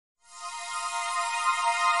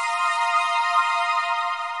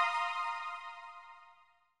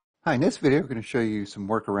Hi, in this video, we're going to show you some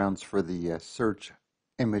workarounds for the search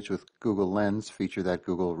image with Google Lens feature that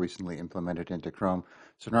Google recently implemented into Chrome.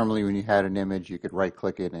 So normally when you had an image, you could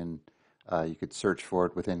right-click it and you could search for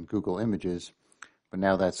it within Google Images. But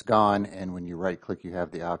now that's gone, and when you right-click, you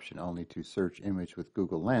have the option only to search image with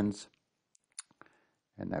Google Lens.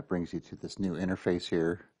 And that brings you to this new interface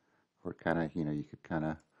here where you could kind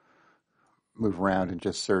of move around and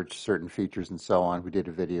just search certain features and so on. We did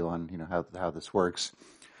a video on, how this works.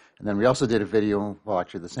 And then we also did a video, well,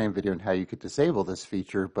 actually the same video on how you could disable this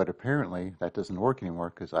feature, but apparently that doesn't work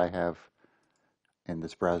anymore because I have in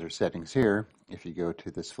this browser settings here, if you go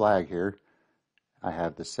to this flag here, I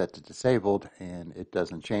have this set to disabled and it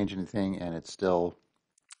doesn't change anything and it still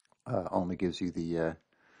only gives you the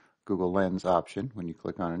Google Lens option when you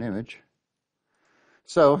click on an image.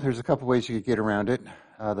 So there's a couple ways you could get around it.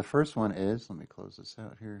 The first one is, let me close this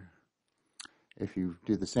out here. If you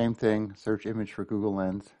do the same thing, search image for Google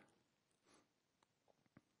Lens,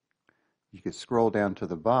 you could scroll down to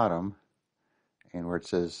the bottom and where it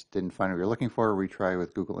says didn't find what you're looking for, retry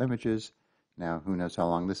with Google Images. Now, who knows how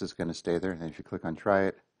long this is going to stay there. And if you click on try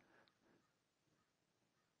it,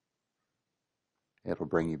 it'll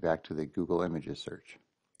bring you back to the Google Images search.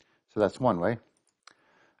 So that's one way.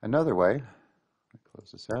 Another way, let me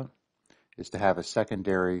close this out, is to have a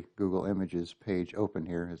secondary Google Images page open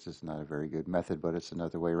here. This is not a very good method, but it's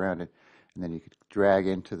another way around it. And then you could drag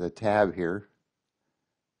into the tab here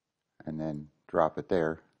and then drop it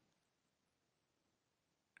there.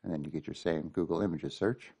 And then you get your same Google Images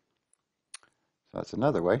search. So that's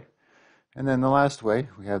another way. And then the last way,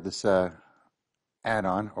 we have this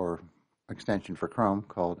add-on or extension for Chrome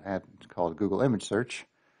called Google Image Search.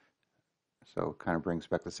 So it kind of brings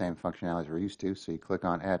back the same functionalities we're used to. So you click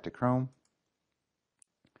on Add to Chrome,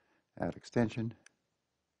 Add Extension,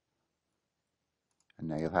 and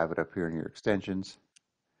now you'll have it up here in your extensions.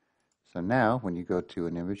 So now when you go to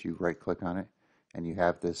an image, you right-click on it, and you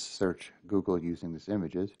have this search Google using this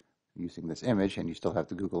image, and you still have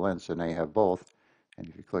the Google Lens. So now you have both. And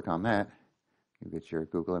if you click on that, you get your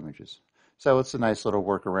Google Images. So it's a nice little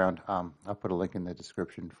workaround. I'll put a link in the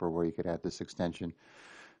description for where you could add this extension.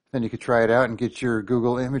 Then you could try it out and get your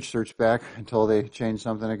Google image search back until they change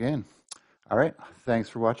something again. All right, thanks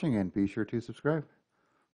for watching and be sure to subscribe.